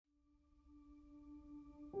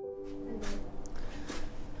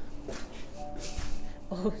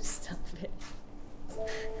Oh, stop it.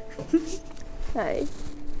 Hi.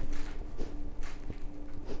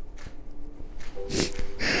 Does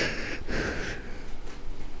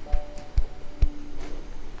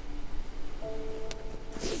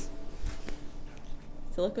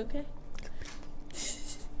it look okay?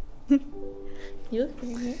 You look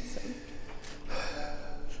very handsome.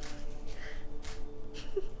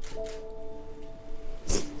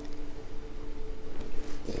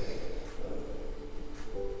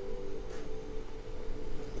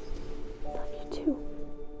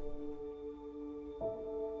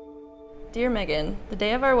 Dear Megan, the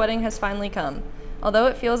day of our wedding has finally come. Although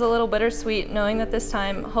it feels a little bittersweet knowing that this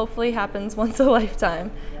time hopefully happens once a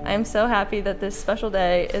lifetime, I am so happy that this special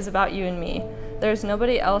day is about you and me. There's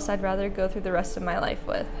nobody else I'd rather go through the rest of my life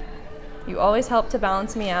with. You always help to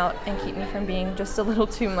balance me out and keep me from being just a little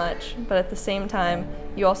too much, but at the same time,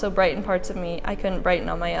 you also brighten parts of me I couldn't brighten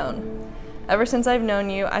on my own. Ever since I've known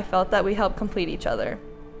you, I felt that we help complete each other.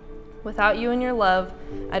 Without you and your love,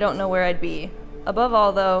 I don't know where I'd be. Above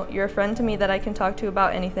all, though, you're a friend to me that I can talk to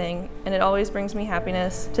about anything, and it always brings me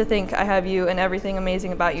happiness to think I have you and everything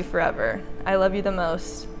amazing about you forever. I love you the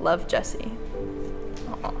most. Love, Jessie.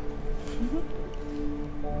 Aw.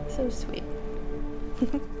 So sweet.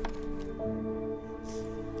 You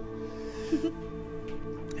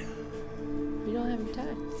don't have your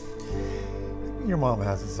tie. Your mom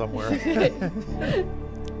has it somewhere.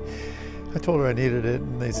 I told her I needed it,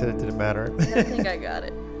 and they said it didn't matter. I think I got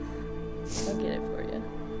it. I'll get it for you.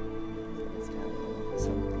 It's got a little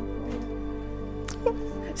something for you.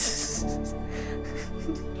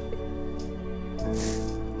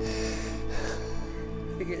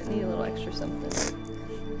 Figured it needed a little extra something.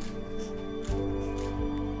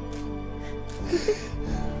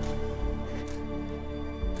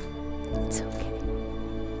 It's okay.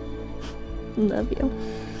 Love you.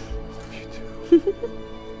 Love you too.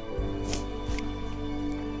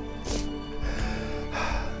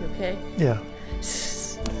 You okay? Yeah.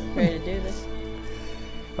 Ready to do this?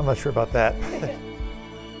 I'm not sure about that.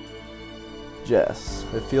 Jess,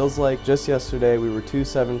 it feels like just yesterday we were two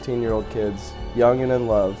 17-year-old kids, young and in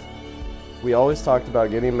love. We always talked about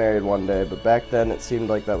getting married one day, but back then it seemed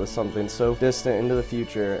like that was something so distant into the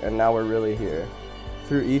future, and now we're really here.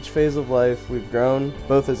 Through each phase of life, we've grown,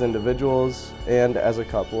 both as individuals and as a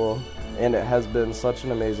couple, and it has been such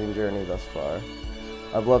an amazing journey thus far.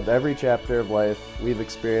 I've loved every chapter of life we've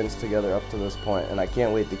experienced together up to this point, and I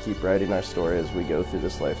can't wait to keep writing our story as we go through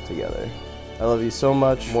this life together. I love you so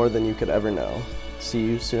much, more than you could ever know. See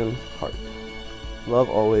you soon, Heart. Love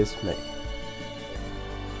always, Meg.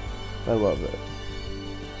 I love it.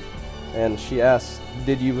 And she asked,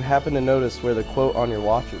 did you happen to notice where the quote on your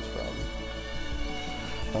watch is from?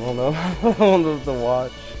 I don't know. I don't know the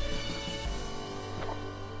watch.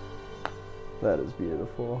 That is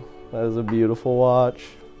beautiful. That is a beautiful watch.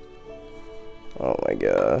 Oh my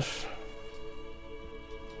gosh.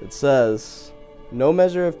 It says, no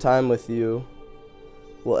measure of time with you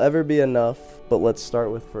will ever be enough, but let's start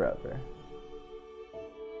with forever.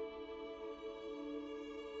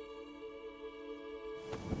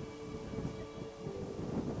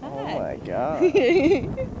 Oh my god.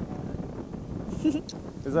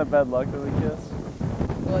 Is that bad luck that we kiss?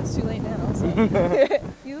 Well, it's too late now, so.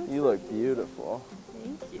 You look beautiful.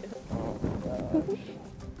 Thank you. Oh my gosh.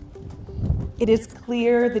 It is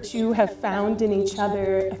clear that you have found in each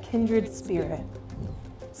other a kindred spirit,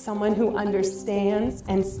 someone who understands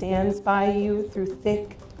and stands by you through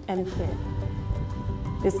thick and thin.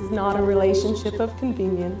 This is not a relationship of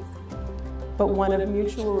convenience, but one of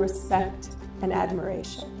mutual respect and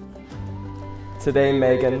admiration. Today,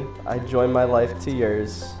 Megan, I join my life to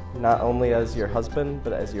yours, not only as your husband,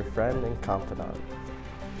 but as your friend and confidant.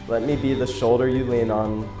 Let me be the shoulder you lean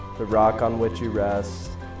on, the rock on which you rest,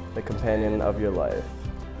 the companion of your life.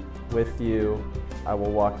 With you, I will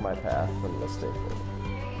walk my path from this day forward.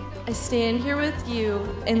 I stand here with you,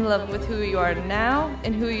 in love with who you are now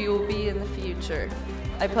and who you will be in the future.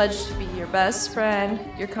 I pledge to be your best friend,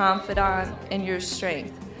 your confidant, and your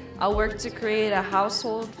strength. I'll work to create a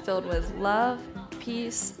household filled with love,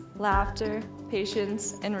 peace, laughter,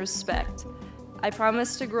 patience, and respect. I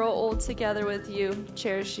promise to grow old together with you,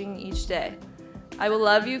 cherishing each day. I will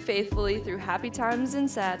love you faithfully through happy times and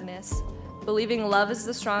sadness, believing love is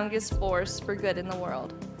the strongest force for good in the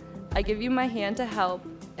world. I give you my hand to help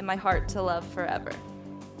and my heart to love forever.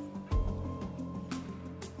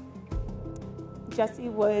 Jessie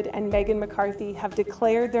Wood and Megan McCarthy have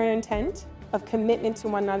declared their intent of commitment to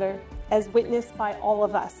one another as witnessed by all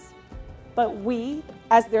of us. But we,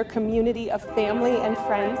 as their community of family and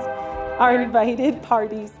friends, are invited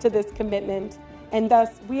parties to this commitment And thus,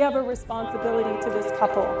 we have a responsibility to this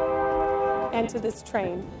couple and to this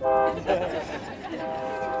train.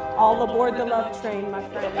 All aboard the love train, my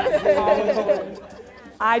friends. All aboard.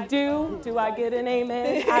 I do. Do I get an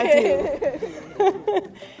amen? I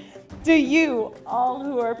do. Do you, all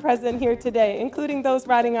who are present here today, including those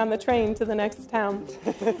riding on the train to the next town,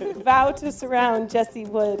 vow to surround Jesse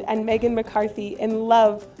Wood and Megan McCarthy in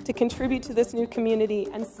love to contribute to this new community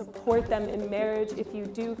and support them in marriage? If you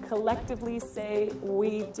do, collectively say,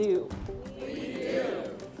 we do. We do.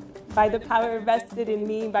 By the power vested in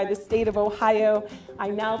me by the state of Ohio, I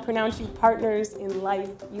now pronounce you partners in life.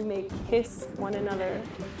 You may kiss one another.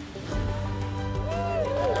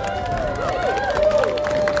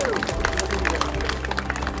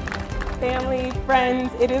 Family,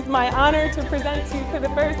 friends, it is my honor to present to you for the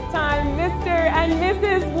first time Mr. and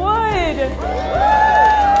Mrs. Wood.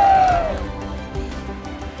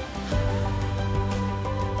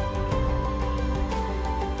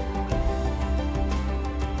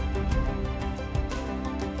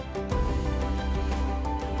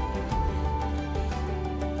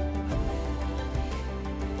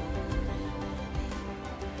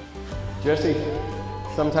 Jesse,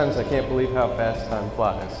 sometimes I can't believe how fast time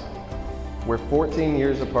flies. We're 14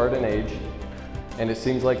 years apart in age, and it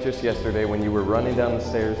seems like just yesterday when you were running down the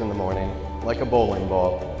stairs in the morning, like a bowling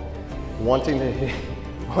ball, wanting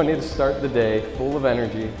to start the day full of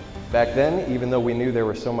energy. Back then, even though we knew there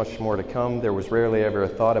was so much more to come, there was rarely ever a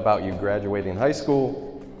thought about you graduating high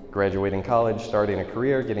school, graduating college, starting a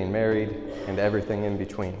career, getting married, and everything in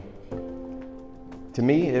between. To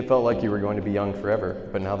me, it felt like you were going to be young forever,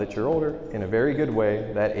 but now that you're older, in a very good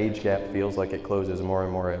way, that age gap feels like it closes more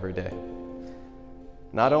and more every day.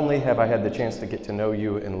 Not only have I had the chance to get to know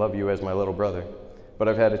you and love you as my little brother, but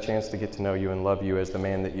I've had a chance to get to know you and love you as the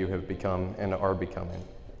man that you have become and are becoming.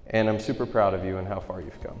 And I'm super proud of you and how far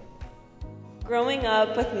you've come. Growing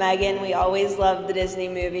up with Megan, we always loved the Disney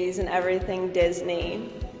movies and everything Disney.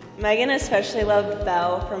 Megan especially loved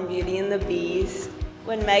Belle from Beauty and the Beast.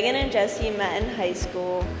 When Megan and Jesse met in high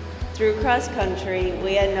school, through cross country,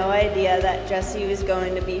 we had no idea that Jesse was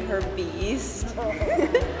going to be her beast.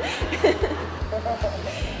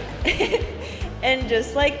 And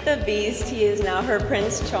just like the Beast, he is now her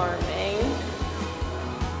Prince Charming.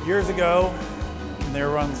 Years ago, when they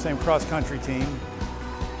were on the same cross-country team,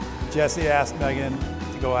 Jesse asked Megan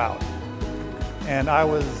to go out. And I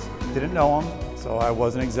didn't know him, so I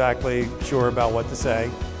wasn't exactly sure about what to say.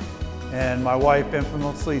 And my wife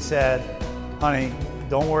infamously said, "Honey,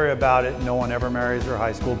 don't worry about it. No one ever marries her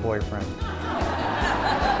high school boyfriend."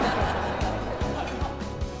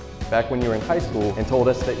 Back when you were in high school and told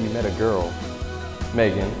us that you met a girl,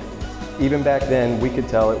 Megan, even back then we could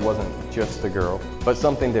tell it wasn't just a girl, but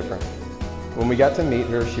something different. When we got to meet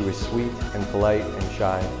her, she was sweet and polite and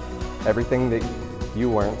shy. Everything that you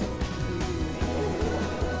weren't.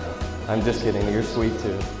 I'm just kidding, you're sweet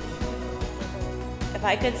too. If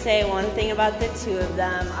I could say one thing about the two of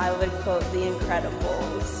them, I would quote The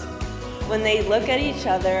Incredibles. When they look at each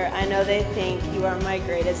other, I know they think you are my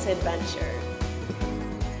greatest adventure.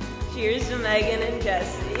 Cheers to Megan and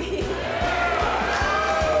Jesse.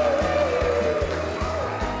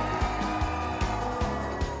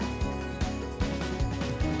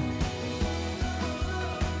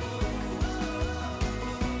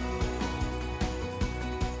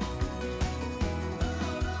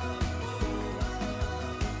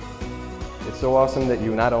 It's so awesome that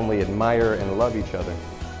you not only admire and love each other,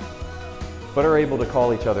 but are able to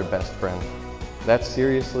call each other best friends. That's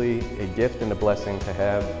seriously a gift and a blessing to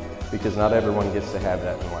have, because not everyone gets to have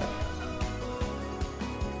that in life.